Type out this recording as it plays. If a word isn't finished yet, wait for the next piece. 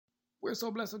We're so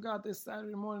blessed with God this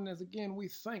Saturday morning as again we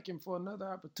thank Him for another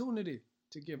opportunity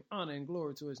to give honor and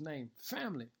glory to His name.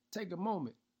 Family, take a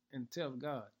moment and tell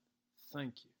God,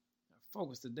 thank you. Our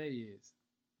focus today is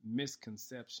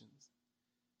misconceptions.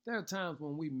 There are times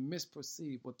when we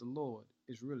misperceive what the Lord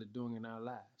is really doing in our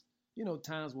lives. You know,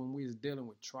 times when we're dealing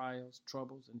with trials,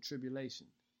 troubles, and tribulation.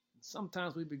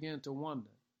 Sometimes we begin to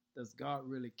wonder, does God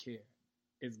really care?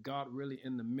 Is God really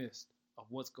in the midst of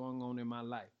what's going on in my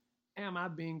life? Am I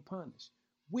being punished?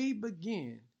 We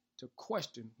begin to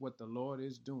question what the Lord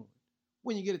is doing.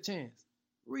 When you get a chance,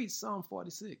 read Psalm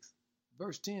 46.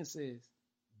 Verse 10 says,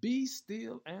 "Be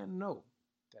still and know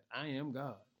that I am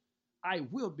God. I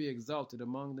will be exalted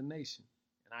among the nations,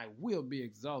 and I will be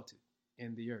exalted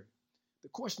in the earth." The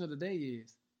question of the day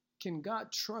is, can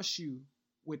God trust you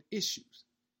with issues?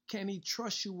 Can He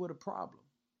trust you with a problem?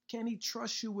 Can He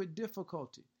trust you with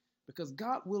difficulty? Because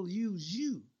God will use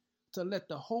you to let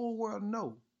the whole world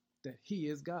know that He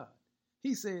is God.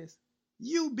 He says,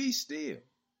 "You be still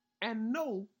and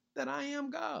know that I am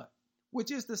God,"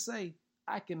 which is to say,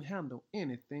 I can handle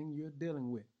anything you're dealing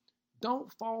with.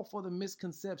 Don't fall for the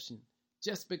misconception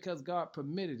just because God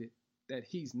permitted it that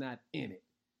He's not in it.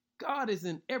 God is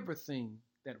in everything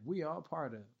that we are a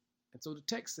part of. And so the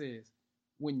text says,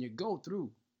 when you go through,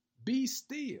 be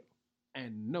still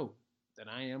and know that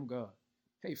I am God.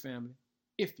 Hey, family,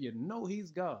 if you know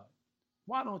He's God,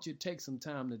 why don't you take some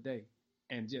time today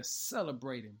and just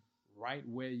celebrate Him right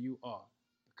where you are?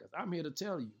 Because I'm here to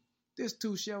tell you, this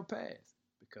too shall pass,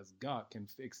 because God can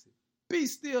fix it. Be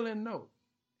still and know,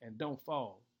 and don't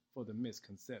fall for the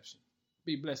misconception.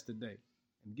 Be blessed today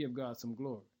and give God some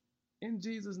glory. In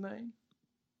Jesus' name,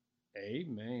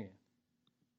 amen.